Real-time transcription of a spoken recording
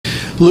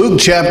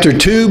Luke chapter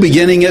 2,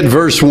 beginning at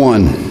verse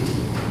 1.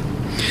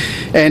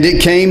 And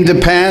it came to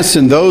pass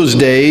in those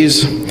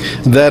days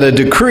that a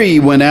decree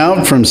went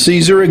out from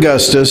Caesar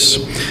Augustus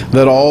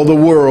that all the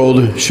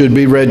world should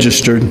be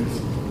registered.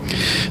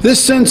 This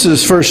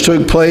census first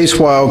took place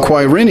while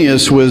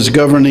Quirinius was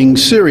governing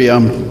Syria.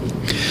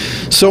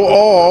 So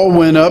all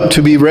went up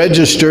to be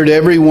registered,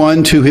 every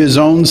one to his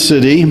own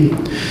city.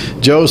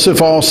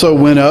 Joseph also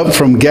went up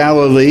from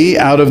Galilee,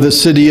 out of the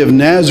city of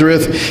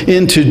Nazareth,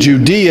 into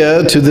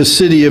Judea, to the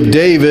city of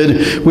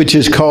David, which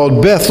is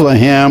called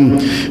Bethlehem,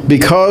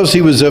 because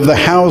he was of the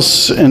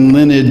house and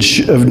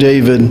lineage of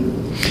David,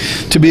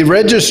 to be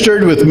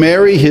registered with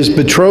Mary, his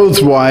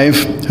betrothed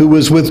wife, who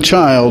was with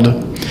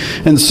child.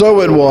 And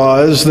so it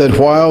was that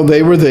while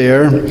they were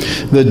there,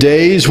 the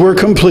days were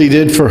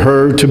completed for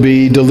her to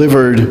be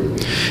delivered.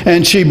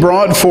 And she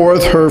brought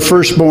forth her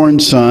firstborn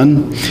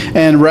son,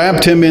 and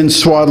wrapped him in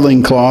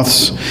swaddling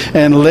cloths,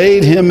 and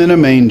laid him in a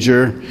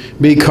manger,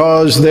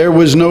 because there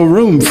was no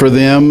room for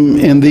them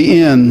in the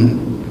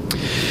inn.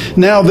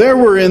 Now there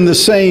were in the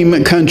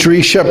same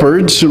country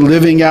shepherds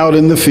living out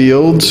in the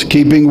fields,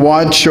 keeping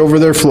watch over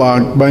their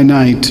flock by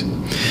night.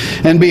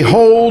 And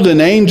behold, an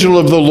angel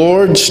of the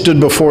Lord stood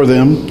before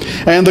them,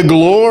 and the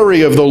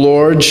glory of the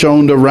Lord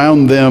shone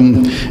around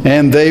them,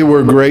 and they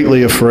were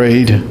greatly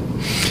afraid.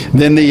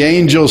 Then the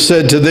angel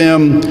said to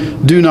them,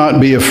 "Do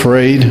not be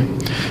afraid,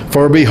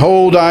 for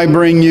behold, I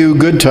bring you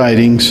good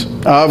tidings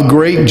of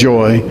great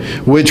joy,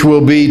 which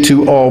will be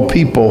to all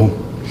people.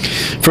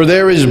 For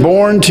there is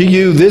born to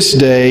you this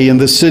day in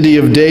the city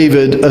of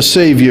David a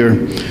Savior,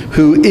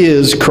 who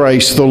is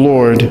Christ the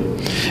Lord.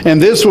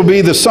 And this will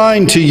be the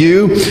sign to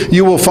you: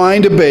 you will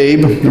find a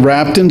babe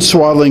wrapped in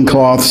swaddling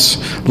cloths,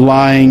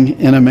 lying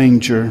in a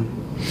manger."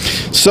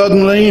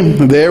 Suddenly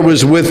there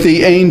was with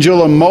the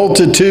angel a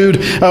multitude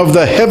of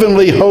the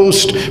heavenly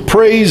host,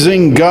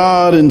 praising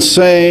God and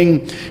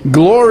saying,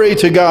 "Glory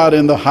to God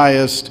in the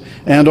highest,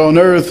 and on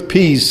earth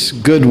peace,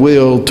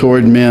 goodwill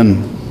toward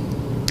men."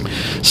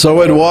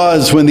 So it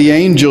was, when the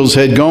angels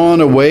had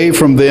gone away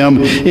from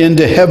them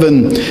into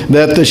heaven,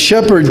 that the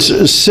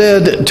shepherds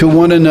said to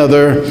one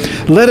another,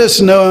 "Let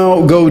us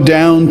now go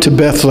down to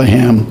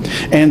Bethlehem,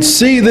 and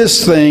see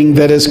this thing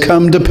that has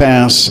come to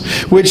pass,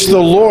 which the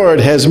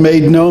Lord has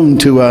made known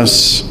to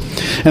us."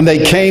 And they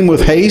came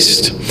with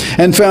haste,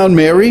 and found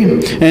Mary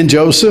and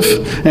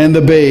Joseph and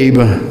the babe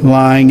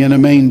lying in a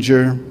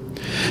manger.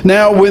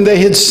 Now when they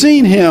had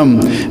seen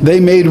him, they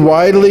made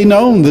widely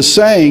known the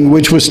saying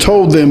which was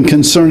told them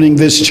concerning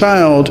this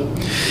child.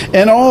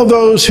 And all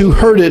those who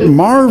heard it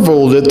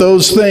marveled at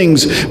those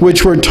things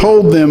which were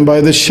told them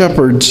by the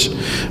shepherds.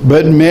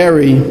 But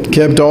Mary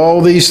kept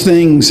all these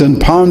things and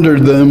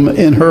pondered them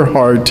in her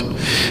heart.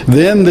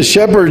 Then the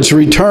shepherds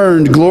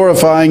returned,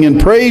 glorifying and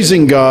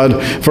praising God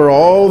for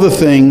all the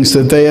things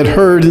that they had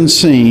heard and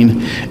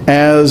seen,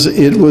 as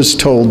it was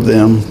told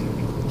them.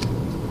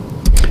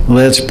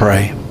 Let's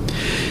pray.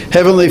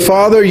 Heavenly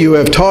Father, you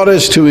have taught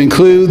us to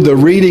include the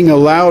reading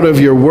aloud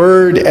of your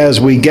word as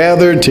we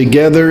gather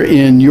together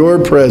in your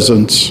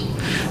presence.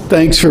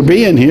 Thanks for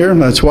being here.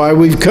 That's why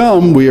we've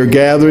come. We are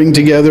gathering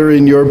together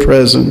in your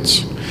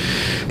presence.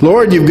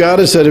 Lord, you've got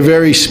us at a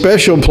very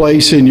special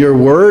place in your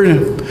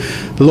word.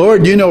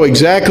 Lord, you know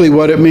exactly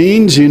what it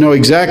means. You know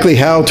exactly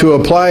how to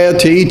apply it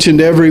to each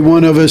and every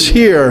one of us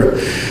here.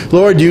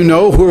 Lord, you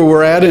know where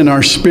we're at in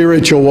our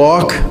spiritual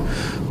walk.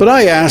 But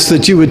I ask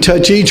that you would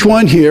touch each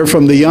one here,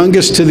 from the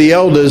youngest to the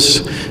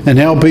eldest, and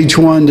help each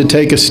one to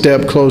take a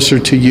step closer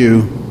to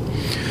you.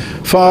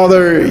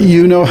 Father,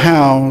 you know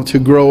how to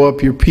grow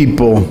up your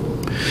people.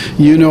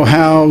 You know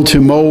how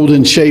to mold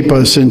and shape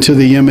us into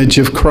the image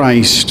of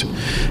Christ.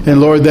 And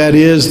Lord, that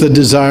is the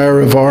desire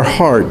of our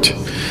heart.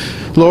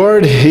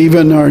 Lord,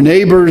 even our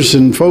neighbors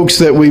and folks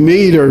that we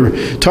meet are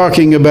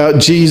talking about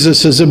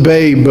Jesus as a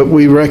babe, but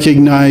we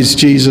recognize,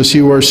 Jesus,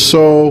 you are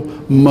so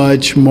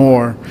much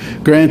more.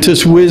 Grant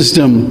us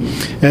wisdom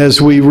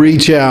as we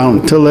reach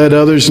out to let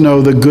others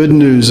know the good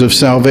news of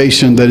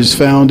salvation that is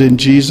found in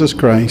Jesus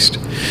Christ.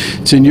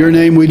 It's in your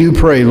name we do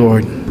pray,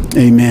 Lord.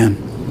 Amen.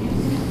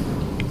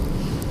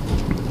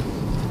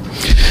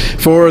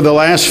 For the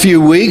last few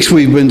weeks,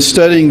 we've been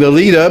studying the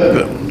lead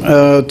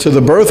up to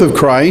the birth of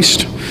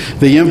Christ.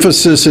 The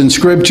emphasis in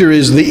Scripture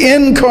is the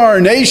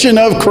incarnation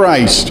of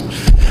Christ.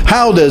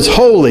 How does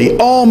holy,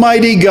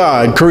 almighty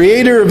God,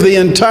 creator of the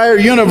entire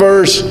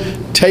universe,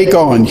 take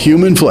on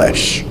human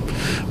flesh?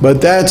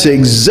 But that's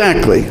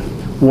exactly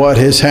what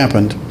has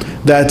happened.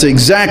 That's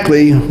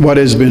exactly what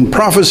has been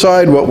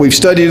prophesied, what we've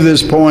studied to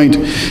this point,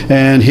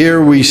 and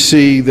here we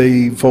see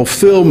the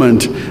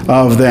fulfillment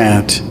of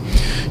that.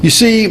 You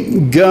see,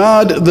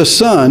 God the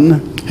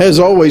Son has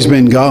always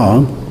been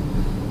God.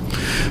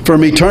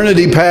 From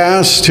eternity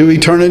past to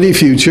eternity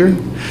future,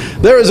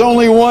 there is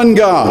only one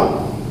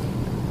God.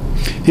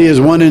 He is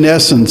one in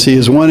essence. He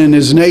is one in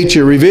his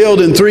nature,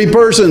 revealed in three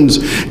persons: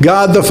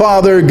 God the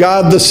Father,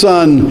 God the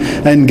Son,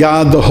 and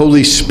God the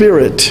Holy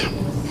Spirit.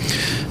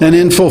 And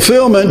in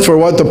fulfillment for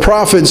what the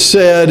prophet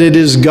said, it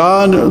is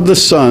God the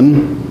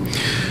Son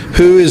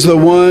who is the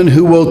one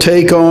who will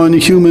take on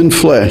human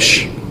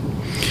flesh.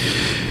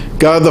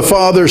 God the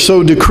Father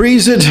so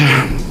decrees it.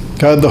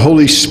 God the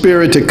Holy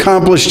Spirit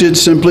accomplished it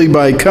simply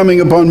by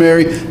coming upon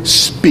Mary,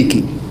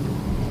 speaking.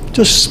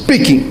 Just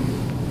speaking.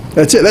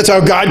 That's it. That's how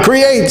God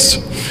creates.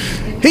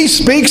 He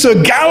speaks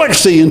a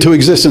galaxy into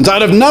existence.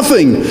 Out of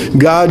nothing,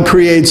 God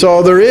creates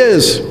all there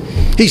is.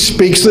 He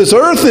speaks this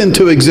earth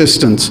into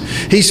existence.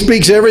 He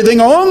speaks everything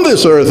on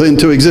this earth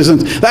into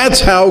existence. That's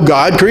how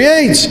God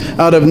creates.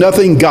 Out of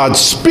nothing, God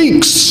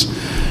speaks.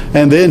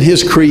 And then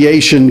his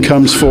creation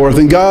comes forth.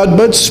 And God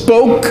but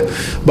spoke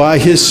by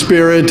his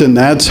Spirit. And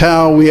that's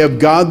how we have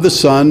God the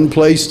Son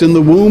placed in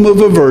the womb of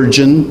a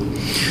virgin.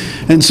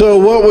 And so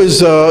what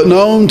was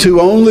known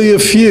to only a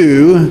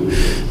few,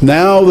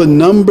 now the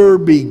number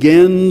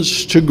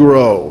begins to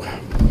grow.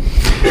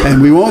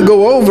 And we won't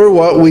go over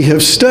what we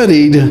have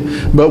studied,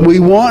 but we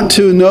want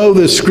to know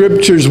the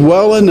Scriptures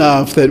well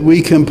enough that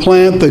we can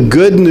plant the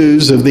good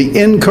news of the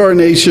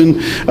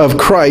incarnation of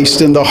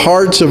Christ in the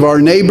hearts of our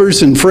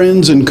neighbors and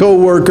friends and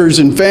co-workers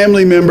and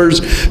family members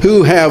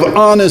who have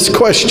honest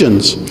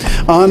questions.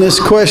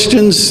 Honest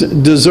questions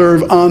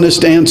deserve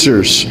honest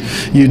answers.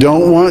 You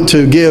don't want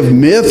to give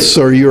myths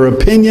or your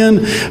opinion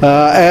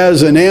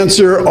as an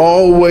answer.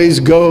 Always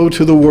go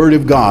to the Word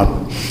of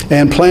God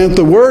and plant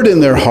the Word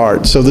in their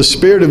heart, so the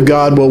Spirit of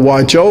God will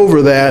watch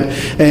over that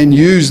and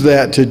use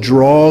that to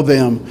draw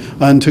them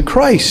unto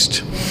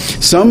Christ.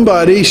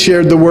 Somebody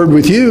shared the Word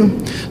with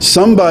you.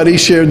 Somebody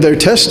shared their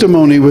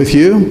testimony with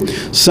you.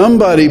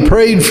 Somebody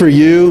prayed for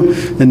you,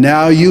 and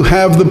now you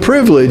have the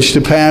privilege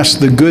to pass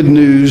the good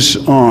news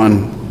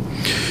on.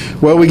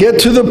 Well, we get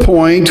to the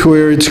point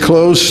where it's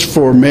close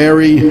for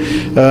Mary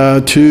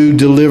to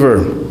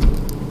deliver.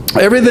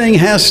 Everything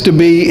has to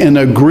be in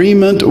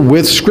agreement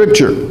with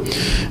Scripture.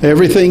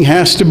 Everything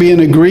has to be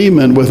in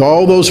agreement with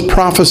all those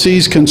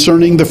prophecies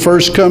concerning the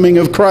first coming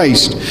of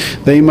Christ.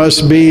 They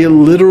must be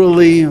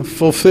literally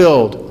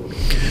fulfilled.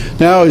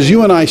 Now, as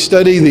you and I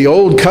study the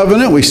Old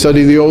Covenant, we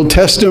study the Old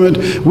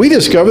Testament, we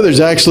discover there's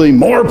actually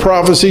more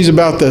prophecies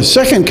about the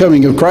second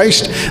coming of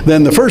Christ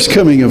than the first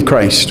coming of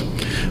Christ.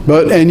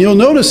 And you'll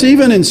notice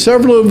even in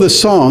several of the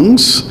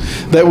songs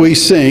that we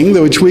sing,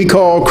 which we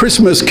call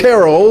Christmas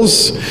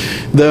carols,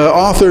 the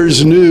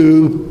authors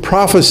knew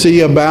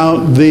prophecy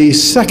about the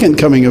second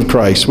coming of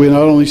Christ. We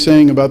not only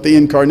sing about the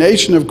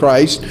incarnation of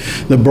Christ,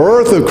 the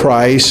birth of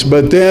Christ,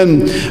 but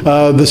then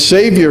the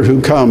Savior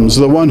who comes,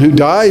 the one who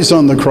dies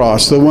on the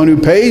cross, the one who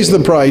pays the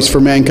price for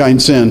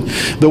mankind's sin,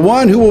 the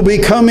one who will be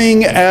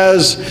coming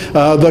as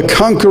the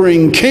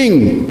conquering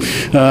king,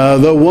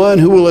 the one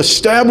who will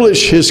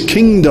establish his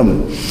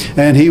kingdom,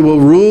 and he will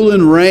rule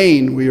and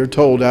reign, we are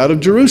told, out of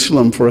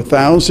Jerusalem for a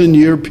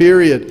 1,000-year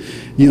period.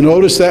 You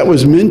notice that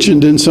was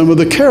mentioned in some of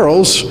the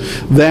carols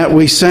that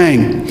we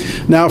sang.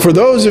 Now, for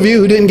those of you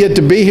who didn't get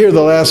to be here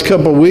the last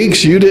couple of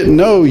weeks, you didn't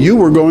know you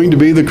were going to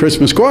be the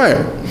Christmas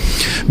choir.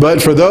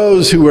 But for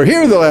those who were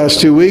here the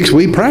last 2 weeks,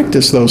 we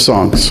practiced those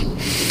songs.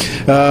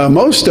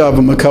 Most of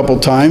them a couple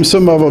times,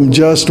 some of them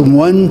just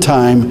one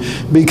time,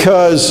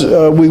 because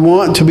we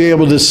want to be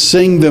able to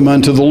sing them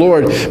unto the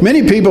Lord.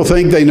 Many people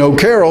think they know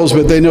carols,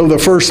 but they know the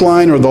first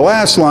line or the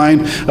last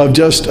line of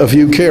just a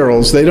few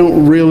carols. They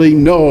don't really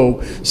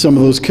know some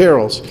of those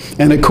carols.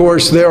 And of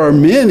course, there are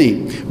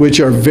many which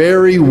are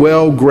very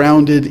well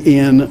grounded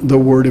in the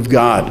Word of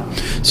God.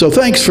 So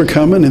thanks for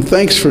coming, and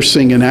thanks for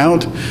singing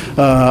out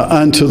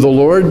unto the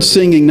Lord,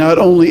 singing not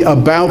only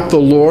about the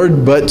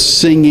Lord, but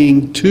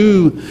singing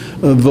to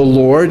the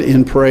Lord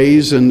in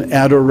praise and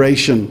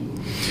adoration.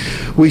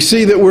 We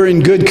see that we're in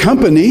good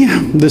company.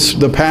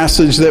 The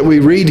passage that we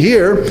read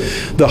here,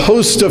 the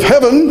host of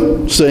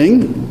heaven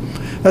sing.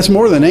 That's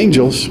more than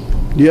angels.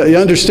 You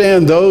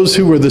understand, those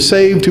who were the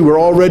saved, who were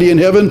already in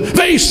heaven,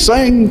 they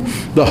sang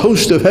the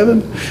host of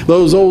heaven.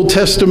 Those Old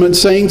Testament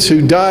saints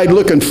who died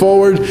looking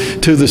forward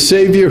to the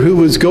Savior who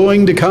was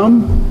going to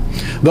come.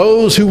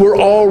 Those who were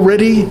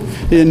already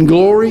in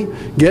glory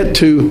get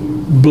to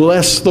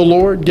bless the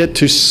Lord, get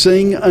to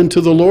sing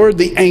unto the Lord.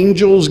 The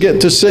angels get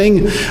to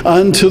sing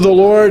unto the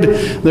Lord.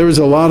 There is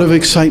a lot of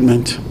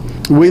excitement.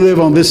 We live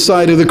on this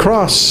side of the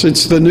cross.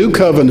 It's the new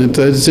covenant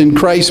that is in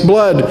Christ's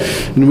blood.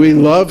 And we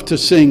love to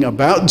sing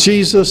about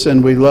Jesus,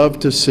 and we love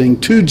to sing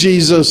to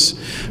Jesus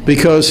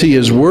because he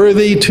is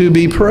worthy to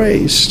be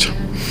praised.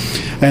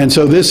 And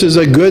so this is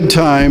a good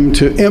time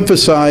to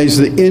emphasize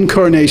the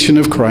incarnation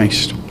of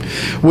Christ.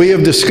 We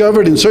have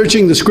discovered in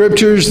searching the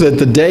Scriptures that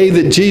the day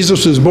that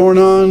Jesus was born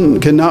on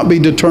cannot be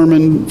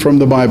determined from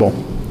the Bible.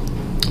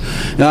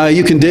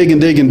 You can dig and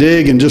dig and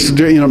dig, and just,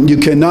 you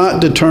cannot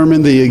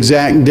determine the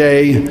exact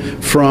day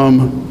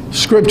from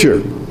Scripture,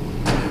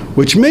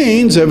 which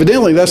means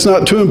evidently that's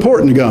not too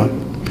important to God.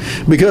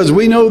 Because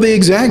we know the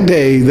exact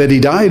day that he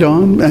died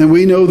on, and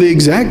we know the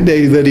exact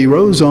day that he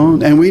rose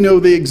on, and we know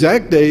the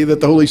exact day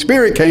that the Holy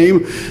Spirit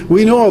came.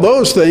 We know all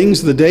those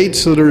things, the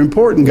dates that are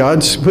important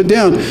God's put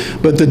down.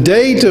 But the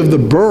date of the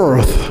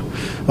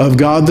birth of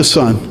God the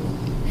Son,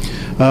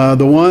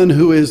 the one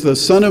who is the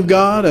Son of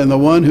God and the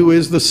one who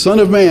is the Son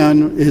of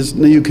Man,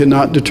 you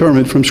cannot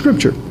determine from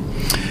Scripture.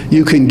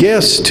 You can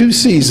guess 2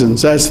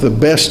 seasons. That's the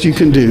best you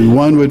can do.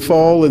 One would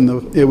fall in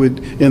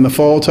the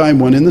fall time,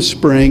 one in the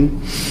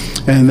spring.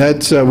 And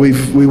that's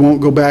we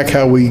won't go back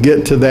how we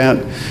get to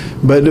that,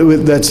 but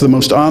that's the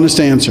most honest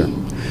answer.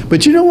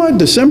 But you know what?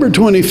 December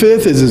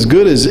 25th is as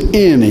good as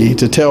any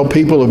to tell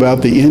people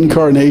about the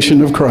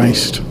incarnation of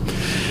Christ.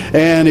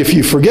 And if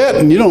you forget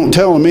and you don't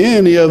tell them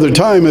any other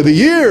time of the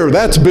year,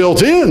 that's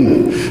built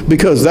in,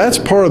 because that's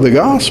part of the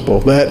gospel,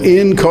 that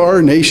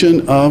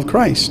incarnation of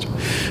Christ.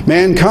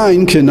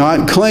 Mankind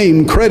cannot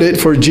claim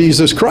credit for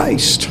Jesus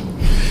Christ,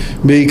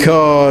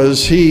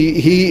 because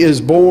he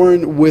is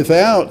born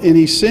without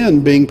any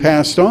sin being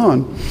passed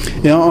on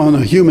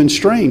a human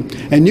strain.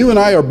 And you and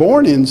I are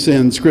born in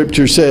sin,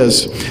 Scripture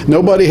says.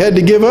 Nobody had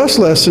to give us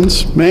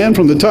lessons. Man,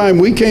 from the time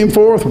we came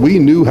forth, we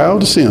knew how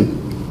to sin.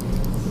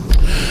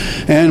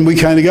 And we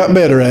kind of got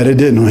better at it,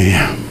 didn't we?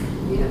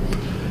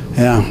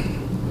 Yeah.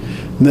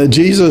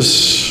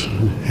 Jesus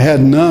had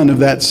none of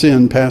that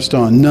sin passed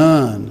on.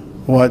 None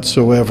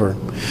whatsoever.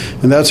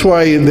 And that's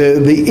why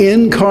the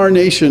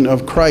incarnation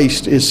of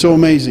Christ is so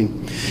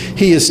amazing.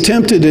 He is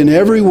tempted in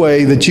every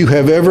way that you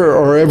have ever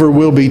or ever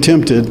will be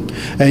tempted,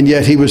 and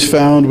yet he was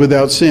found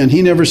without sin.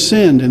 He never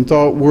sinned in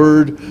thought,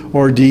 word,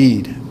 or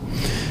deed.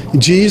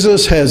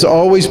 Jesus has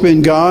always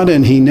been God,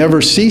 and he never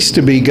ceased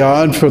to be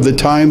God for the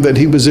time that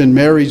he was in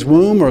Mary's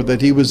womb, or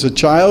that he was a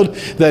child,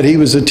 that he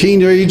was a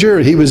teenager,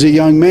 or he was a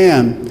young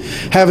man.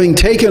 Having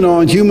taken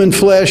on human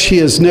flesh, he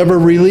has never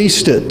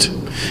released it.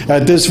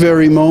 At this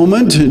very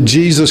moment,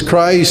 Jesus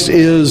Christ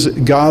is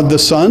God the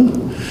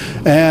Son,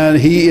 and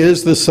he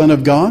is the Son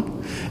of God,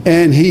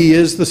 and he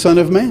is the Son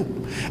of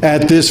Man.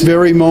 At this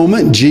very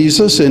moment,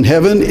 Jesus in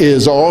heaven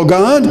is all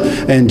God,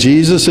 and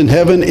Jesus in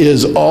heaven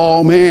is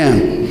all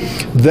man.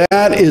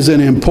 That is an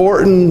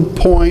important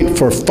point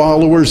for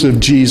followers of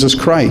Jesus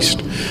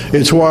Christ.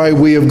 It's why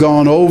we have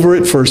gone over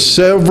it for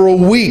several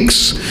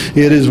weeks.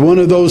 It is one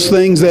of those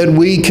things that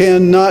we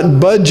cannot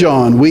budge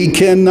on. We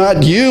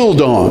cannot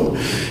yield on.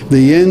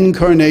 The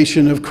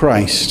incarnation of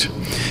Christ.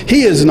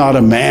 He is not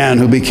a man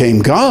who became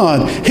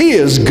God. He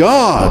is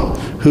God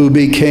who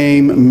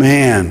became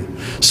man.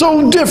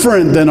 So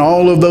different than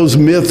all of those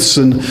myths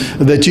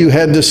that you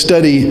had to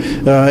study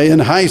in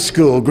high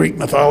school, Greek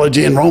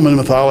mythology and Roman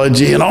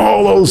mythology and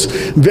all those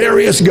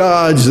various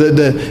gods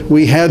that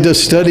we had to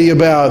study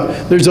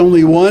about. There's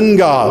only one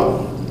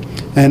God,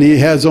 and he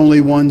has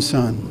only one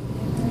Son.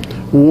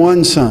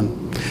 One Son.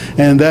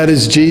 And that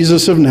is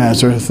Jesus of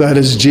Nazareth. That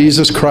is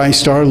Jesus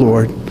Christ our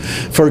Lord.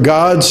 For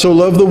God so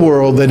loved the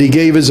world that he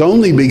gave his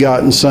only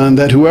begotten Son,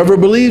 that whoever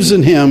believes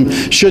in him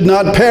should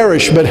not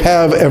perish but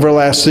have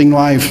everlasting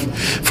life.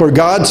 For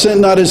God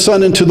sent not his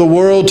Son into the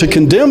world to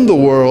condemn the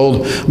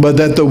world, but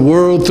that the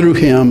world through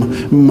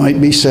him might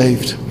be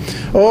saved.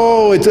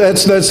 Oh,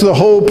 that's the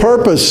whole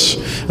purpose.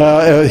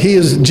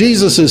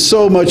 Jesus is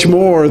so much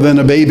more than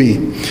a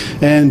baby.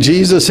 And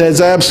Jesus has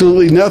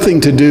absolutely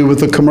nothing to do with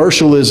the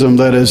commercialism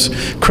that has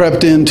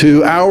crept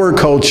into our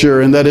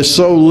culture and that is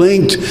so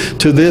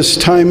linked to this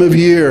time of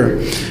year.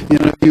 You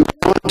know, you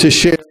want to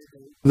share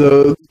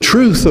the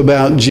truth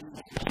about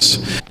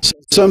Jesus.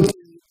 Something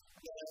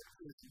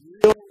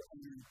real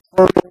and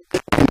eternal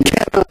and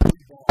cannot be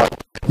bought.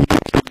 You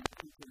can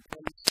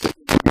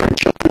your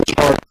children's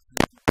heart.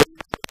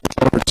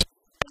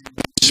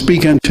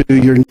 Speak unto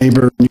your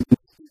neighbor. And you can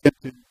speak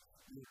unto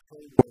your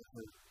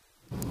co-worker.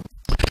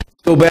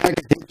 Go back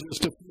and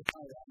just a few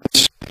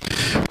highlights.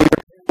 We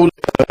are told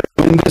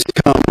when this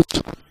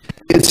comes,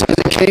 it says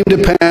it came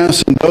to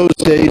pass in those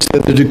days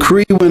that the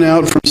decree went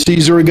out from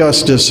Caesar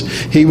Augustus.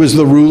 He was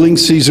the ruling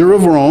Caesar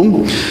of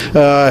Rome.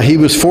 He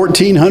was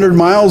 1,400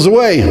 miles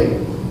away.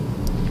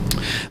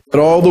 That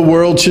all the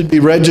world should be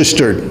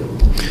registered.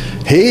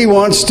 He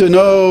wants to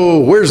know,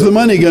 where's the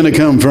money going to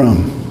come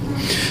from?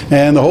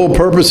 And the whole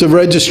purpose of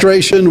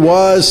registration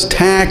was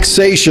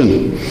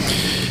taxation.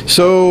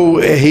 So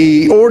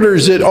he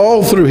orders it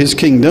all through his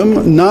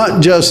kingdom,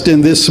 not just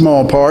in this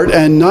small part,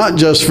 and not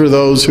just for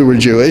those who were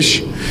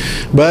Jewish.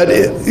 But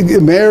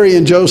Mary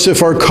and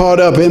Joseph are caught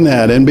up in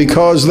that. And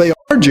because they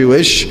are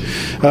Jewish,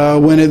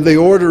 when the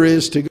order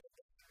is to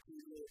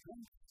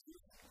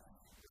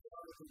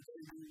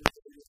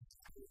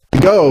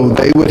go,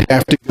 they would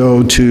have to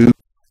go to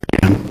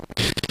him.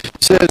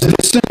 It says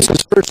this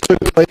census first took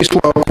place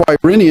while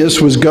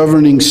Quirinius was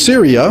governing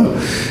Syria,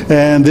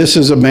 and this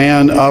is a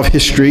man of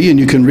history, and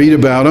you can read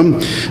about him.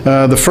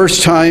 The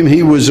first time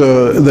he was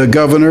the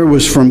governor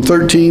was from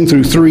 13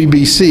 through 3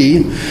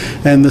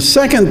 BC, and the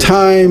second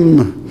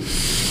time,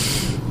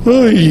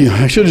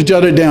 I should have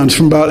jotted it down, it's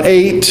from about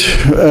 8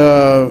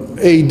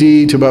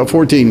 AD to about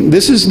 14.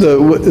 This is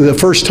the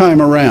first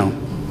time around.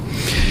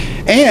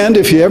 And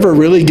if you ever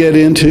really get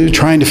into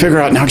trying to figure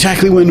out, now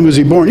exactly when was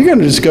he born, you're going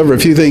to discover a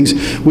few things.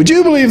 Would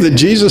you believe that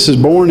Jesus is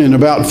born in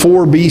about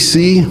 4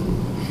 BC,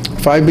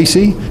 5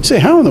 BC? You say,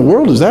 how in the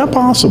world is that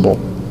possible?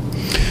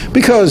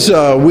 Because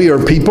we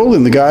are people,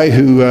 and the guy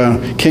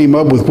who came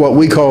up with what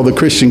we call the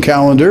Christian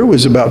calendar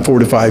was about 4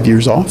 to 5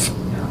 years off.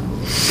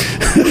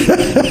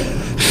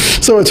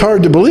 So it's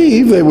hard to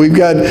believe that we've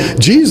got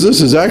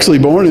Jesus is actually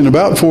born in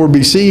about 4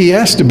 BC. He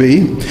has to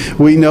be.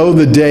 We know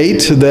the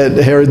date that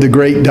Herod the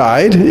Great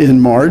died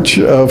in March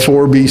of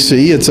 4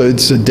 BC. It's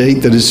a date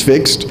that is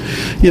fixed.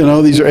 You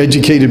know, these are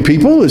educated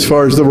people as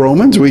far as the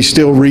Romans. We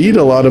still read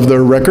a lot of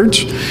their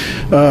records.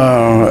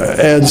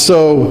 And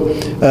so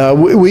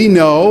we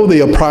know the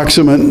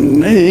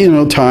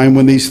approximate, time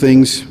when these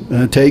things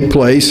take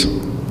place.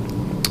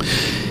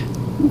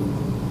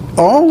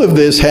 All of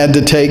this had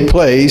to take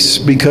place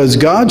because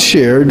God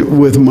shared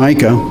with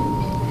Micah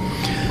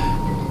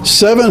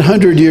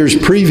 700 years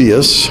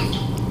previous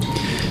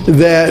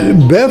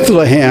that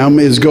Bethlehem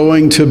is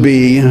going to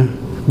be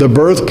the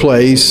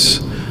birthplace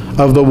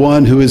of the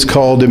one who is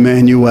called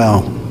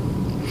Emmanuel,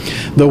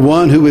 the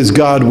one who is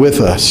God with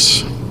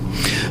us,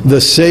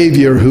 the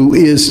Savior who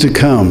is to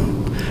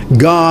come,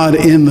 God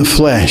in the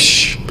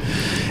flesh.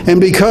 And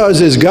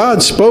because as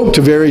God spoke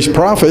to various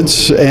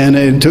prophets, and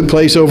it took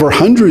place over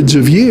hundreds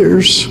of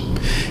years,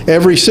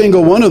 every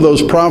single one of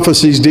those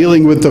prophecies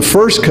dealing with the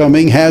first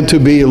coming had to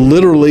be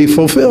literally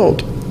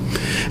fulfilled.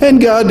 And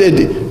God did,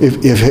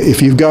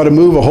 if you've got to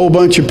move a whole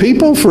bunch of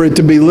people for it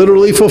to be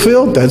literally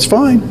fulfilled, that's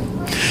fine.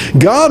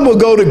 God will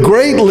go to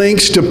great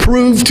lengths to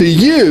prove to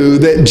you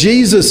that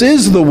Jesus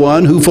is the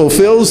one who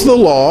fulfills the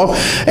law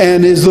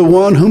and is the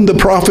one whom the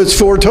prophets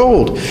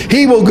foretold.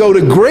 He will go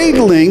to great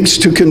lengths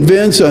to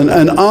convince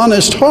an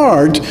honest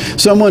heart,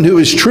 someone who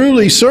is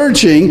truly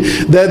searching,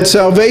 that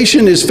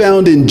salvation is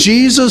found in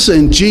Jesus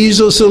and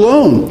Jesus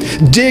alone.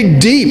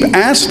 Dig deep,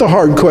 ask the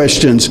hard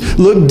questions,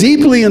 look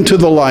deeply into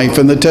the life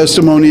and the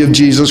testimony of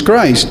Jesus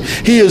Christ.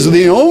 He is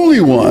the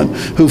only one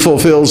who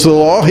fulfills the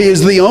law. He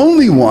is the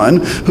only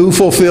one who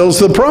fulfills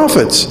the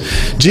prophets.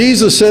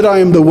 Jesus said, I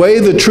am the way,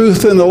 the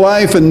truth, and the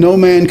life, and no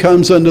man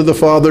comes unto the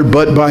Father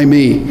but by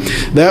me.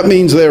 That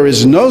means there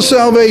is no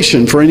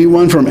salvation for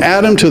anyone from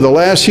Adam to the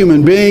last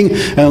human being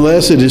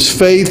unless it is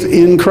faith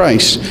in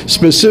Christ.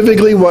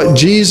 Specifically what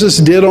Jesus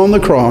did on the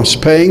cross,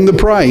 paying the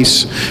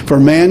price for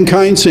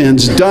mankind's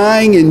sins,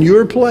 dying in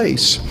your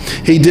place.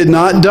 He did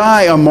not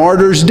die a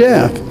martyr's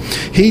death.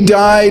 He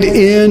died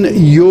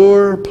in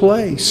your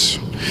place.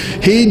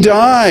 He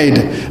died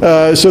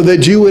so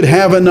that you would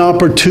have an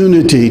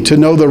opportunity to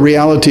know the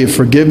reality of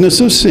forgiveness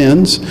of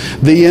sins,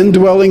 the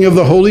indwelling of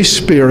the Holy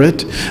Spirit,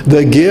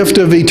 the gift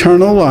of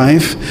eternal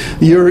life.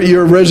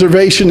 Your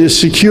reservation is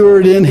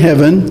secured in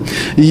heaven.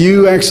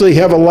 You actually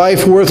have a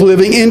life worth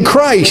living in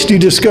Christ. You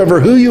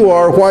discover who you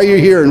are, why you're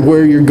here, and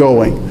where you're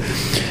going.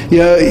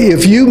 Yeah,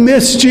 if you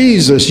miss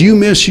Jesus, you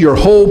miss your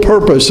whole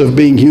purpose of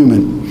being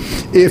human.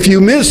 If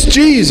you miss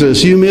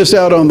Jesus, you miss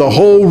out on the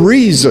whole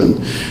reason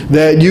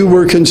that you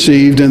were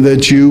conceived and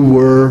that you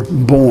were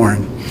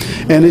born.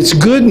 And it's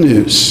good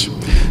news.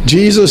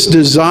 Jesus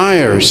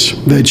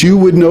desires that you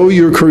would know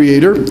your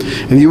Creator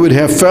and you would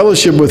have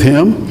fellowship with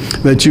Him,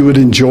 that you would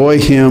enjoy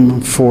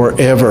Him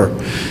forever.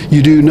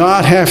 You do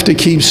not have to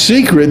keep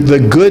secret the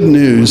good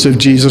news of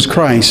Jesus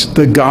Christ,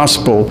 the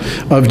gospel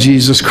of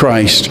Jesus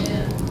Christ.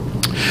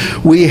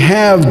 We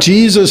have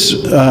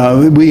Jesus,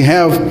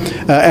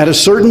 at a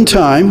certain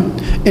time,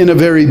 in a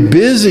very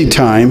busy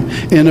time,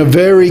 in a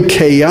very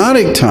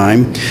chaotic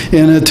time,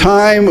 in a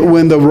time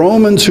when the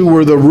Romans, who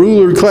were the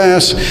ruler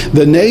class,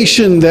 the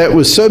nation that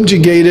was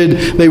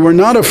subjugated, they were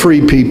not a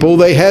free people.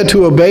 They had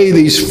to obey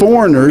these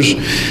foreigners.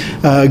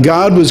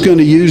 God was going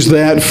to use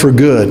that for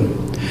good.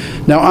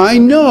 Now, I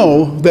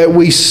know that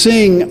we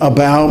sing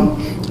about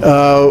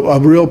a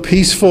real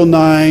peaceful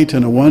night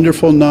and a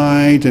wonderful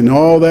night and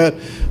all that,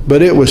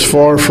 but it was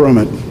far from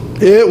it.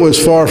 It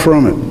was far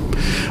from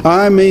it.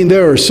 I mean,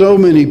 there are so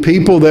many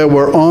people that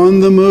were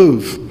on the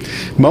move.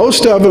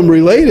 Most of them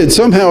related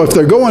somehow. If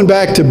they're going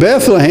back to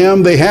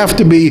Bethlehem, they have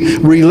to be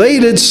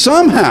related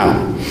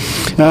somehow.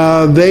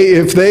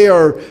 If they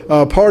are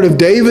part of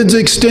David's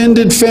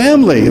extended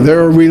family,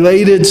 they're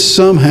related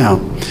somehow.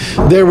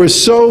 There were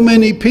so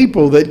many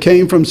people that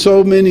came from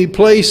so many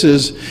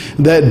places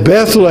that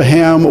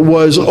Bethlehem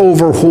was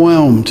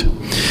overwhelmed.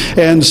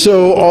 And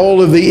so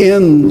all of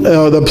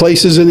the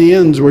places in the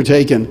inns were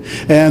taken,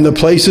 and the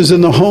places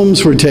in the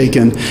homes were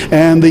taken,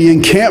 and the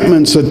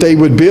encampments that they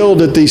would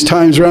build at these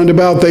times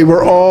roundabout, they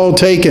were all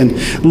taken.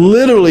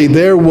 Literally,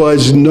 there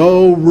was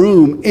no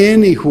room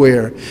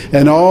anywhere,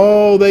 and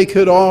all they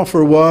could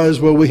offer was,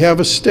 well, we have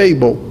a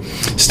stable.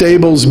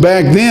 Stables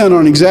back then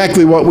aren't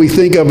exactly what we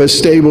think of as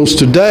stables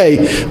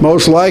today.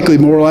 Most likely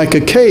more like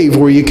a cave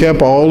where you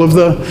kept all of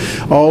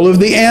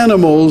the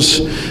animals,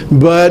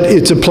 but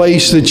it's a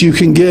place that you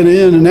can get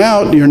in and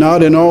out. You're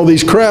not in all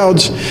these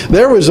crowds.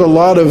 There was a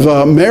lot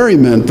of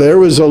merriment. There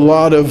was a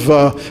lot of,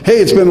 hey,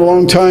 it's been a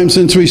long time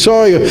since we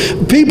saw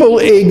you. People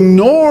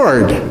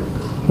ignored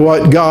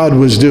what God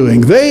was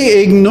doing.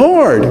 They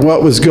ignored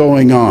what was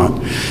going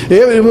on.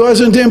 It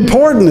wasn't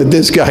important that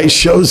this guy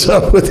shows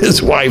up with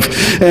his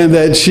wife and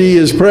that she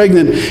is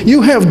pregnant.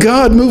 You have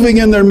God moving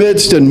in their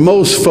midst, and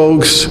most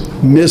folks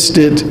missed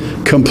it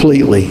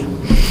completely.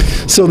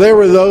 So there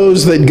were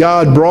those that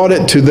God brought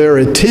it to their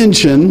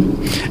attention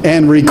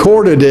and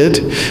recorded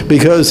it,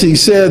 because he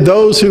said,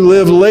 those who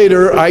live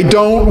later, I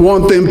don't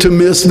want them to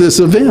miss this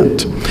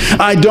event.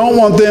 I don't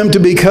want them to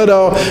be caught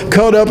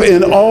up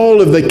in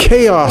all of the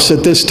chaos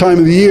at this time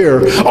of the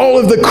year, all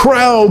of the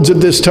crowds at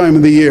this time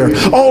of the year,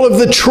 all of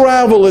the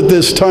travel at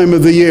this time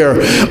of the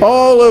year,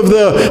 all of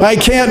the, I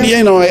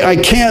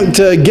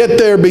can't get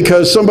there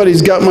because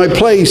somebody's got my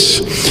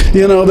place.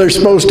 They're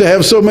supposed to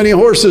have so many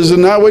horses,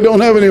 and now we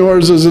don't have any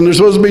horses, and there's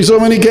supposed to be so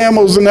many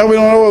camels, and now we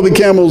don't have all the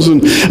camels,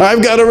 and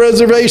I've got a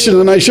reservation,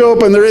 and I show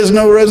up and there is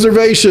no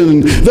reservation,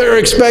 and they're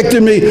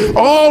expecting me.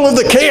 All of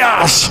the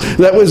chaos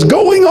that was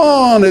going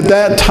on at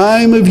that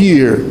time of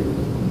year,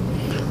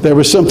 there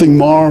was something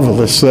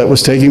marvelous that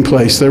was taking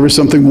place. There was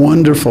something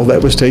wonderful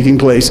that was taking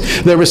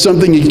place. There was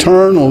something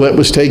eternal that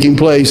was taking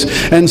place.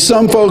 And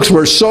some folks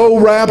were so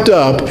wrapped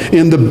up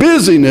in the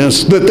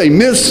busyness that they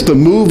missed the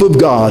move of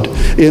God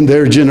in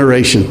their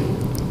generation.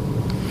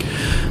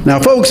 Now,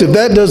 folks, if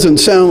that doesn't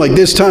sound like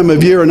this time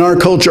of year in our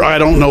culture, I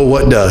don't know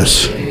what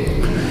does.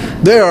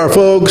 There are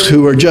folks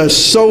who are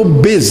just so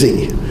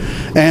busy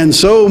and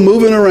so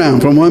moving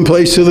around from one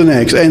place to the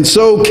next, and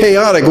so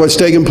chaotic what's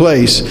taking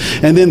place,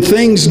 and then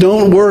things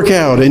don't work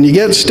out, and you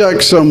get stuck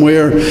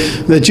somewhere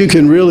that you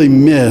can really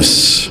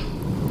miss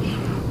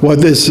what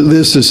this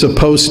is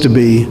supposed to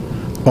be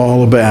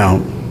all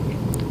about.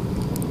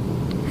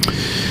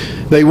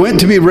 They went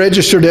to be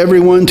registered,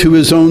 everyone to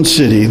his own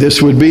city.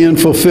 This would be in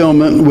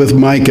fulfillment with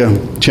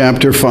Micah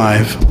chapter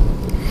 5.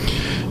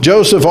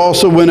 Joseph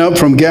also went up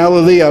from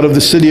Galilee out of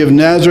the city of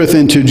Nazareth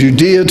into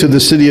Judea to the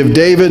city of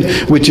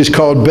David, which is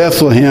called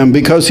Bethlehem,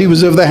 because he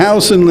was of the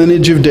house and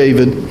lineage of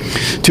David,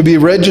 to be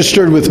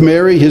registered with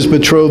Mary, his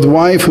betrothed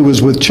wife, who was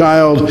with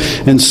child.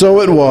 And so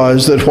it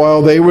was that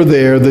while they were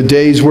there, the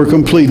days were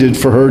completed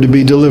for her to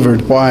be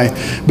delivered. Why?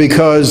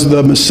 Because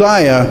the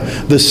Messiah,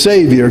 the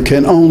Savior,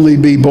 can only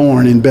be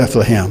born in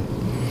Bethlehem.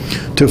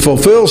 To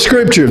fulfill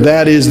Scripture,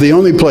 that is the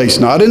only place,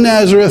 not in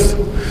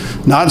Nazareth,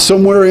 not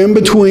somewhere in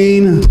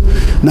between,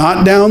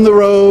 not down the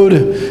road.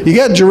 You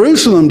got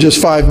Jerusalem just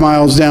 5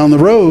 miles down the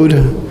road.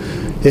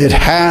 It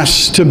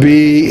has to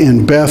be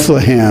in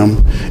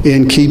Bethlehem,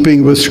 in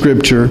keeping with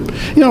Scripture.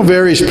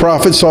 Various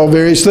prophets saw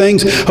various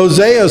things.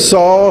 Hosea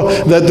saw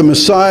that the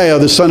Messiah,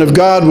 the Son of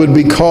God, would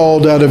be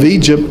called out of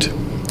Egypt.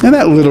 And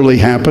that literally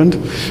happened.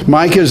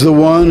 Micah is the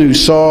one who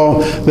saw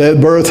that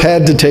birth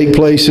had to take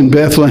place in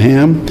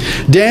Bethlehem.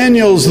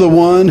 Daniel's the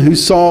one who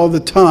saw the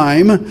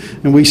time,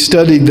 and we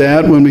studied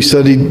that when we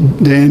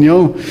studied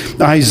Daniel.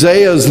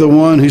 Isaiah's the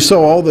one who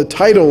saw all the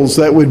titles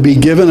that would be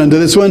given unto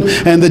this one,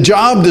 and the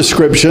job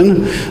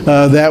description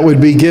that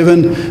would be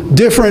given.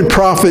 Different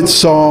prophets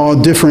saw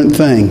different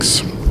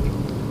things.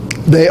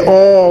 They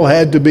all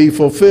had to be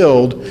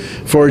fulfilled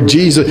for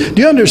Jesus.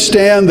 Do you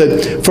understand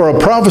that for a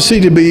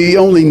prophecy to be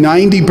only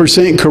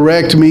 90%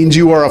 correct means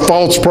you are a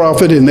false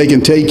prophet and they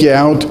can take you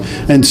out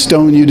and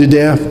stone you to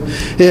death?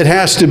 It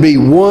has to be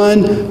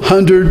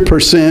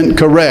 100%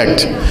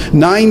 correct.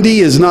 90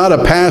 is not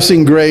a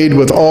passing grade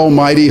with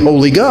Almighty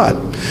Holy God.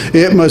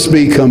 It must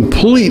be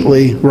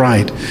completely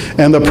right.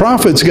 And the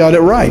prophets got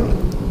it right.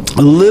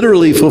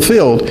 Literally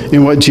fulfilled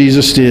in what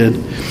Jesus did.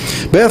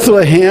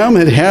 Bethlehem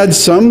had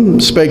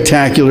some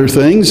spectacular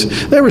things.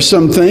 There were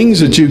some things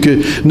that you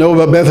could know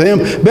about Bethlehem.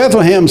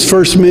 Bethlehem's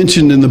first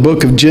mentioned in the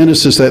book of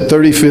Genesis, that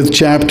 35th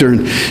chapter.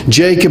 And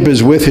Jacob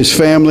is with his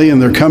family,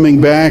 and they're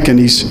coming back, and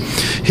his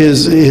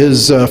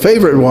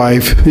favorite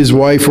wife, his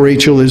wife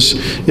Rachel, is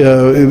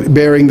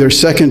bearing their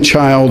second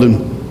child,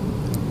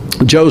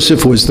 and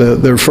Joseph was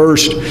their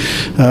first.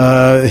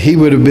 He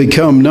would have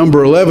become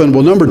number 11.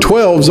 Well, number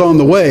 12's on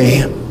the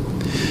way,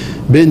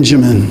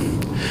 Benjamin.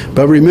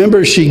 But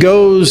remember, she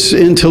goes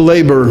into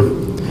labor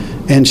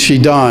and she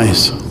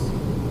dies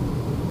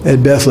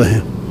at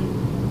Bethlehem.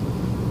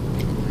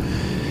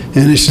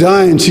 And it's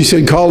dying. She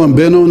said, call him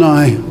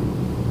Ben-Oni,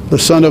 the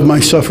son of my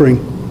suffering.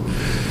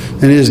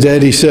 And his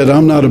daddy said,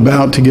 I'm not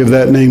about to give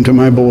that name to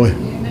my boy.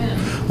 Amen.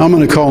 I'm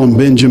going to call him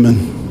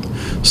Benjamin,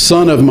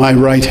 son of my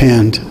right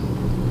hand.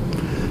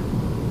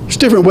 There's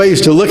different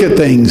ways to look at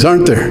things,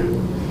 aren't there?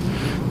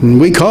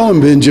 And we call him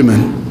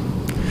Benjamin,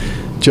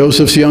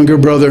 Joseph's younger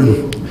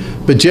brother.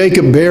 But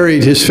Jacob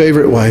buried his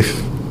favorite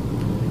wife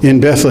in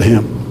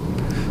Bethlehem.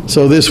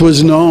 So this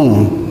was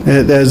known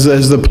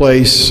as the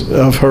place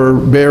of her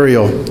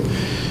burial.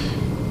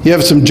 You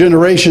have some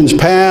generations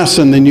pass,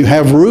 and then you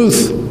have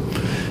Ruth.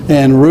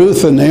 And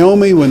Ruth and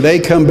Naomi, when they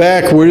come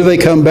back, where do they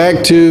come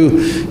back to?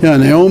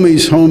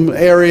 Naomi's home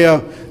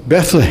area,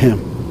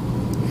 Bethlehem.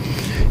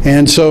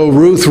 And so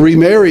Ruth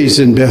remarries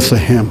in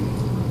Bethlehem.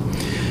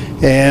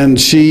 And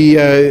she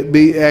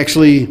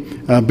actually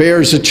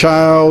bears a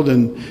child,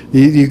 and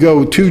you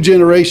go 2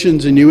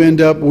 generations and you end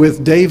up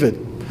with David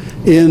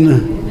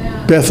in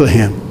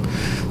Bethlehem.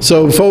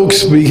 So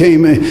folks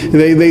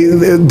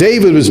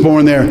David was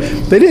born there.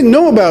 They didn't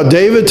know about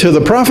David till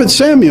the prophet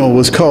Samuel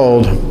was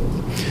called,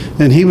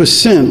 and he was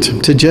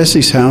sent to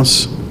Jesse's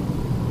house.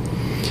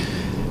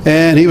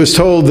 And he was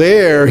told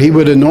there he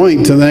would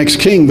anoint the next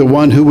king, the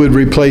one who would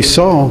replace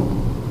Saul.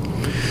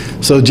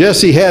 So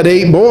Jesse had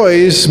 8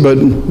 boys, but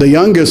the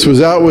youngest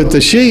was out with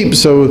the sheep.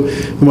 So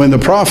when the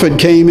prophet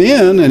came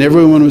in and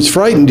everyone was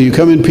frightened, do you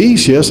come in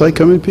peace? Yes, I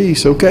come in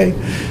peace. Okay.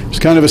 It's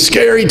kind of a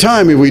scary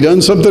time. Have we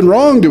done something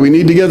wrong? Do we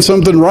need to get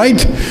something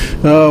right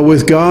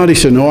with God? He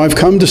said, no, I've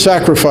come to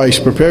sacrifice.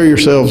 Prepare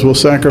yourselves. We'll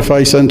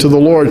sacrifice unto the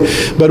Lord.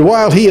 But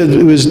while he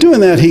was doing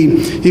that,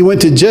 he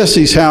went to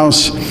Jesse's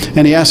house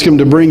and he asked him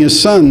to bring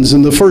his sons.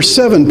 And the first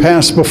 7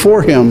 passed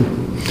before him.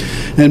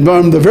 And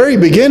from the very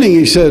beginning,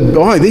 he said,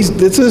 boy,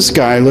 this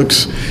guy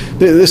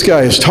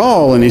is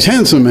tall and he's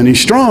handsome and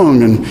he's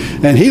strong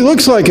and he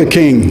looks like a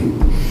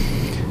king.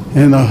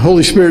 And the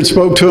Holy Spirit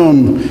spoke to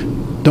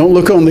him, don't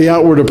look on the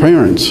outward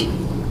appearance.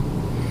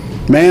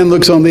 Man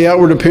looks on the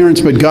outward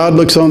appearance, but God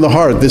looks on the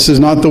heart. This is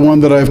not the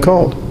one that I've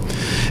called.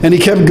 And he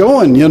kept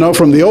going,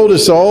 from the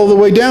oldest all the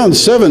way down,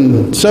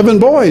 seven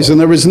boys, and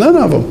there was none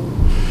of them.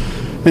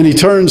 And he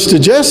turns to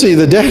Jesse,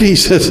 the daddy,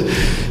 says,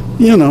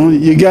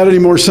 you got any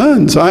more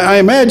sons? I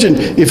imagine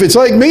if it's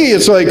like me,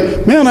 it's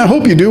like, man, I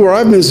hope you do, or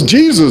I've missed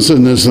Jesus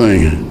in this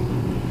thing.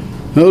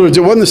 In other words,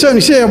 it wasn't the 7.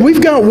 He said,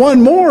 we've got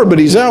one more, but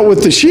he's out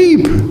with the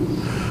sheep.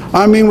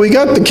 I mean, we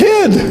got the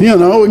kid, we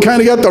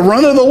kind of got the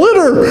run of the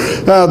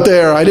litter out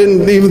there. I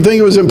didn't even think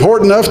it was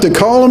important enough to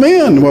call him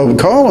in. Well,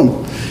 call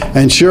him.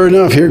 And sure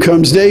enough, here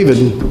comes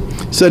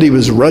David. Said he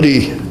was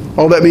ruddy.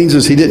 All that means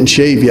is he didn't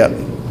shave yet.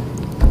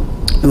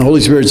 And the Holy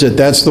Spirit said,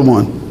 that's the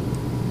one.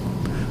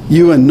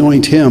 You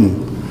anoint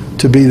him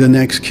to be the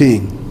next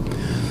king.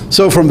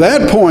 So from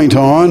that point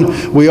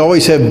on, we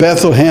always have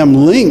Bethlehem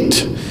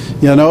linked,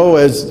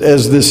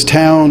 as this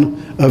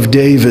town of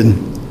David.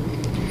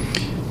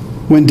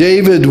 When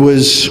David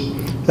was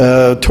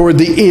toward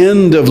the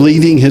end of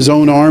leading his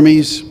own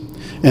armies,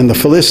 and the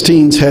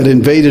Philistines had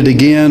invaded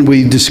again,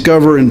 we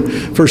discover in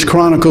 1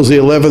 Chronicles, the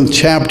 11th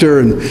chapter,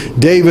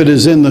 and David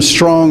is in the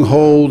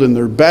stronghold, and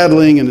they're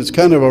battling, and it's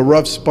kind of a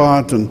rough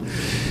spot, and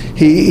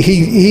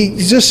he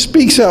just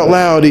speaks out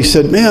loud. He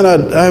said, man,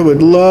 I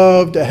would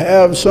love to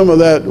have some of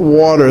that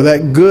water,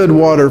 that good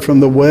water from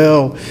the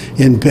well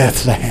in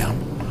Bethlehem.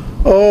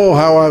 Oh,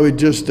 how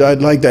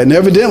I'd like that. And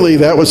evidently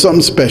that was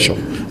something special.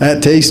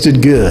 That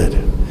tasted good.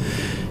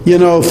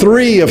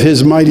 3 of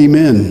his mighty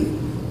men.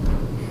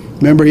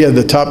 Remember, he had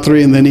the top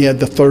 3 and then he had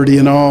the 30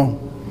 in all.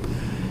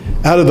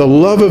 Out of the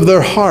love of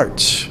their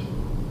hearts,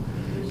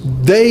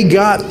 they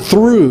got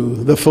through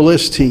the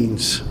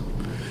Philistines.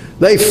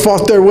 They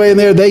fought their way in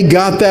there. They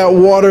got that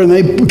water and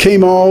they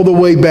came all the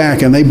way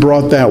back and they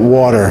brought that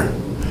water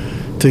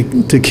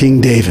to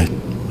King David,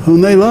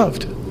 whom they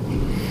loved.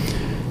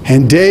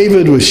 And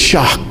David was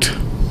shocked.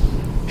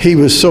 He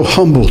was so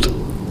humbled.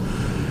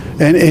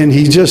 And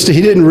he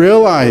didn't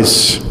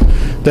realize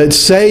that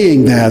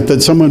saying that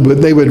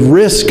they would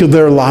risk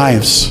their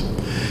lives.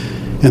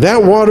 And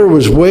that water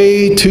was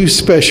way too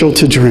special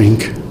to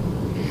drink.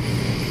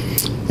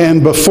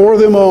 And before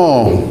them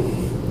all,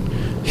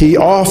 he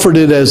offered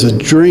it as a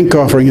drink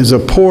offering, as a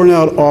pouring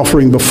out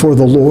offering before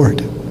the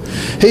Lord.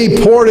 He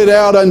poured it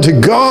out unto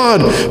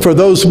God for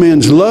those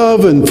men's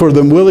love and for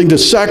them willing to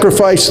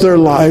sacrifice their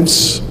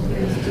lives.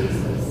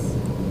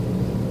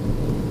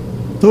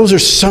 Those are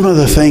some of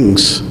the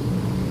things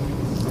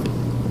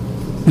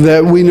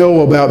that we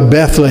know about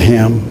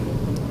Bethlehem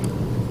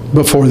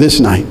before this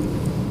night.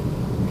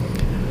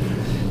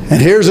 And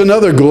here's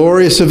another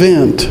glorious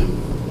event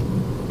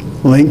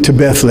linked to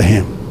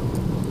Bethlehem.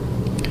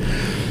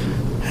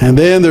 And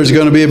then there's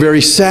going to be a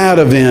very sad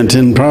event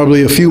in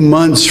probably a few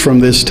months from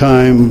this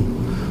time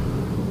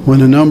when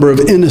a number of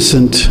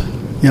innocent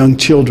young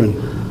children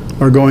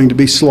are going to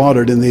be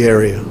slaughtered in the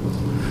area.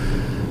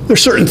 There are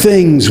certain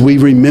things we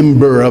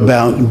remember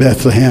about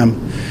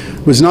Bethlehem.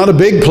 It was not a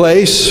big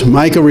place.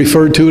 Micah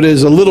referred to it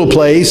as a little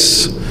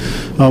place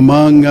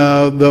among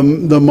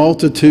the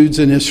multitudes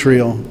in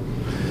Israel.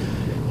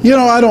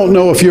 I don't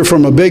know if you're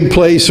from a big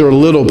place or a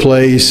little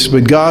place,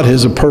 but God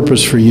has a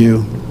purpose for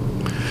you.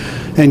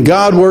 And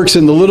God works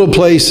in the little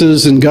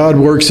places and God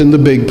works in the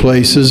big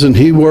places. And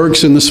he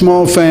works in the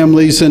small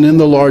families and in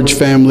the large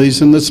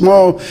families, and the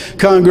small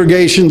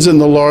congregations and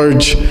the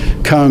large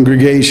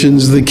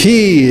congregations. The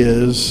key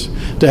is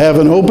to have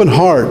an open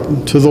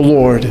heart to the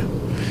Lord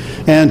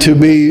and to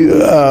be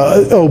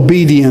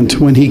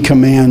obedient when he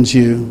commands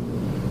you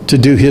to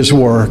do his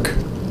work.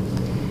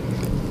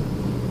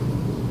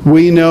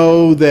 We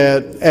know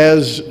that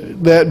as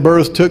that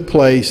birth took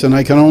place, and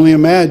I can only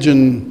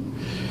imagine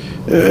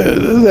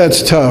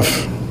that's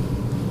tough.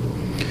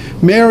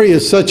 Mary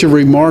is such a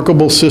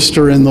remarkable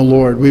sister in the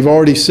Lord. We've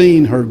already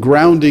seen her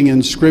grounding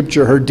in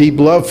Scripture, her deep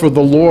love for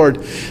the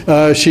Lord.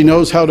 She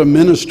knows how to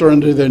minister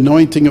under the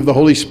anointing of the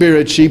Holy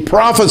Spirit. She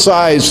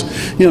prophesies.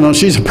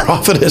 She's a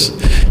prophetess.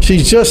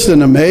 She's just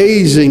an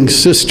amazing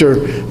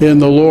sister in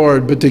the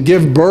Lord. But to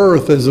give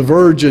birth as a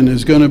virgin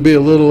is going to be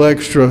a little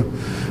extra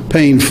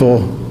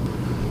painful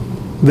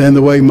than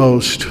the way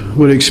most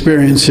would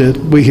experience it.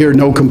 We hear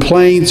no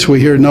complaints. We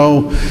hear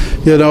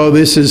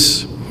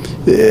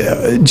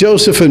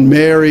Joseph and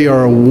Mary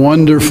are a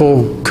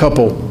wonderful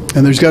couple.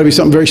 And there's got to be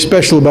something very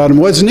special about them.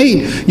 What's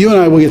neat, you and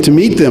I will get to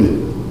meet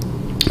them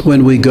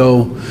when we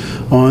go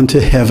on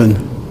to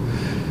heaven.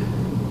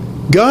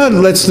 God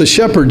lets the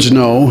shepherds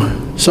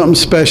know something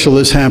special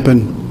has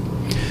happened.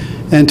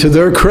 And to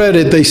their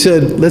credit, they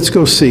said, let's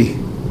go see.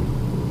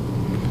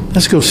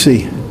 Let's go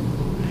see.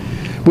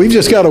 We've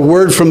just got a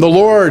word from the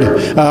Lord.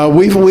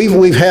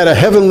 We've had a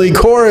heavenly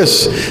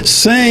chorus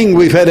sing.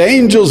 We've had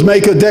angels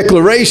make a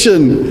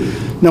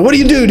declaration. Now, what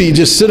do? Do you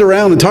just sit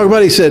around and talk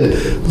about it? He said,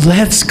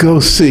 let's go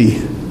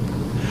see.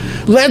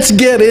 Let's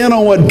get in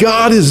on what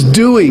God is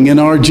doing in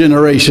our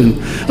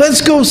generation.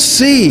 Let's go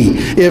see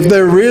if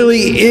there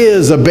really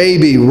is a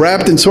baby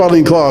wrapped in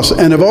swaddling cloths,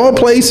 and of all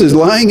places,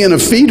 lying in a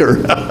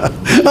feeder,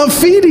 a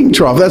feeding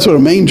trough. That's what a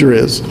manger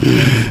is.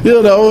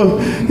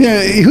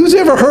 Who's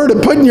ever heard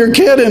of putting your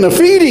kid in a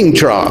feeding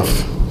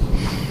trough?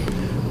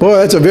 Boy,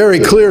 that's a very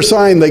clear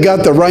sign they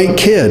got the right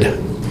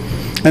kid.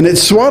 And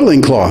it's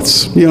swaddling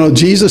cloths.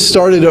 Jesus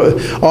started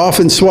off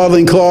in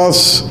swaddling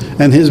cloths,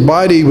 and his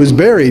body was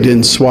buried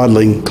in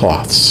swaddling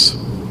cloths.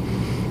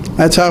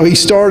 That's how he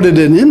started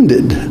and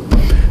ended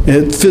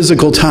at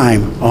physical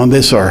time on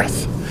this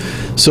earth.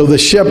 So the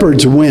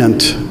shepherds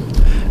went,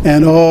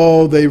 and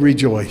they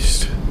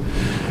rejoiced.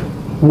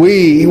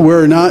 We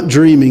were not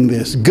dreaming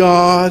this.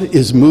 God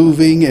is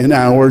moving in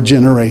our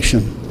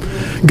generation.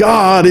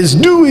 God is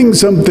doing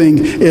something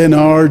in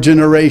our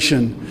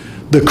generation.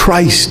 The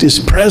Christ is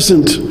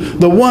present,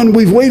 the one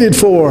we've waited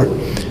for.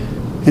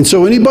 And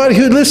so anybody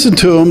who'd listened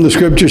to him, the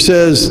scripture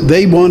says,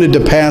 they wanted to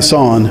pass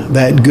on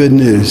that good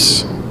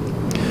news.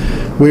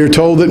 We are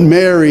told that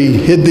Mary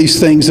hid these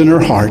things in her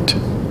heart.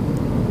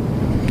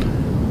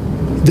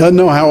 Doesn't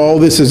know how all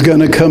this is going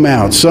to come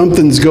out.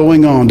 Something's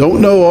going on. Don't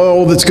know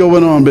all that's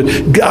going on,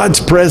 but God's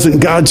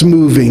present. God's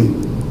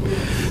moving.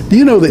 Do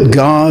you know that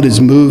God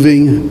is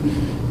moving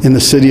in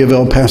the city of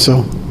El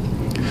Paso?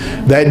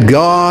 That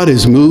God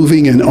is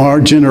moving in our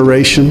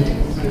generation.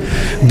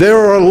 There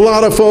are a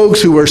lot of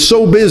folks who are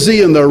so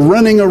busy and they're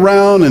running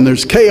around and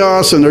there's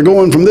chaos and they're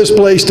going from this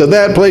place to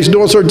that place,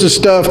 doing all sorts of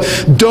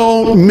stuff.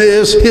 Don't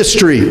miss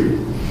history.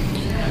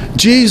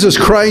 Jesus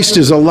Christ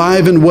is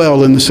alive and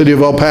well in the city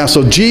of El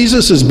Paso.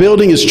 Jesus is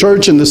building his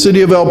church in the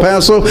city of El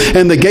Paso,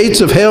 and the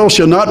gates of hell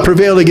shall not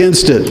prevail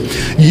against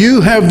it.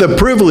 You have the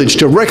privilege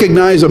to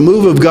recognize a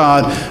move of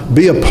God.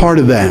 Be a part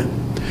of that.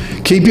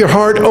 Keep your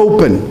heart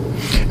open.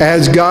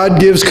 As God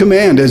gives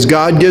command, as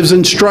God gives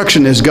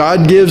instruction, as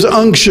God gives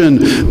unction,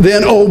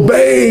 then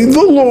obey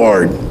the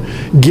Lord.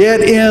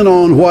 Get in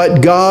on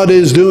what God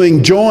is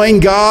doing. Join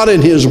God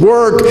in his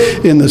work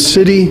in the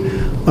city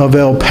of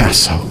El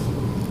Paso.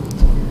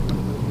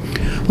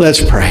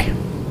 Let's pray.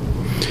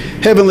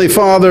 Heavenly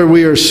Father,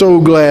 we are so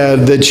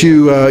glad that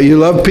you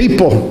love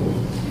people.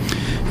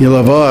 You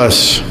love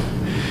us.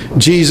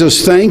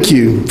 Jesus, thank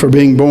you for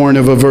being born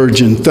of a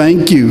virgin.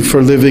 Thank you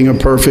for living a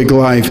perfect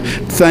life.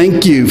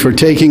 Thank you for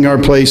taking our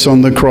place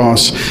on the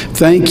cross.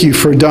 Thank you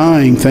for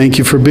dying. Thank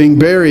you for being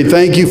buried.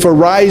 Thank you for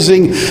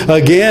rising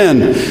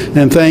again.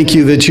 And thank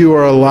you that you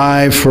are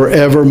alive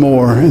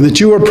forevermore and that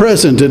you are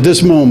present at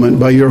this moment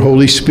by your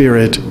Holy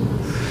Spirit.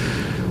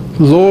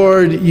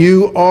 Lord,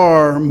 you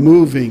are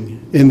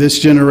moving in this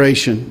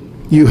generation.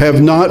 You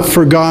have not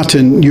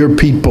forgotten your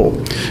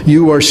people.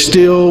 You are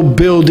still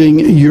building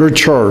your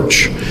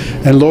church.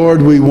 And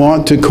Lord, we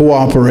want to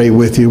cooperate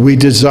with you. We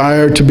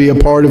desire to be a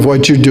part of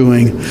what you're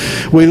doing.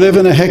 We live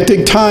in a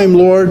hectic time,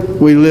 Lord.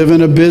 We live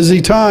in a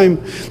busy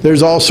time.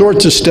 There's all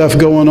sorts of stuff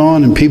going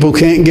on, and people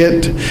can't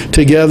get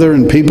together,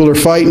 and people are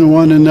fighting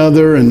one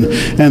another, and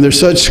there's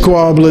such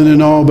squabbling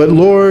and all. But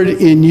Lord,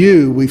 in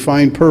you we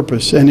find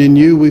purpose, and in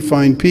you we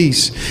find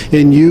peace.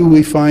 In you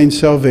we find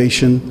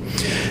salvation.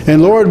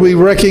 And Lord, we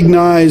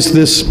recognize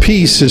this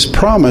peace is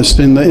promised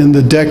in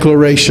the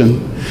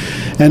declaration.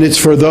 And it's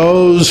for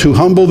those who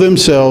humble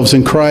themselves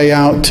and cry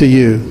out to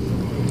you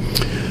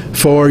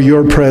for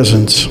your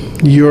presence,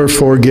 your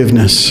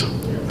forgiveness.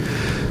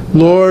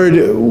 Lord,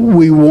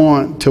 we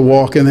want to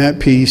walk in that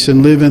peace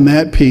and live in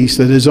that peace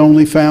that is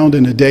only found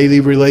in a daily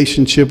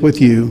relationship with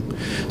you.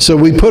 So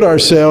we put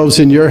ourselves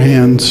in your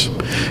hands.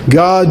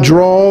 God,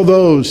 draw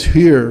those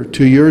here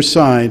to your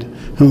side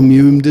whom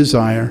you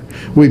desire.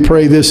 We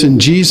pray this in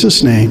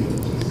Jesus' name.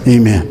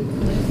 Amen.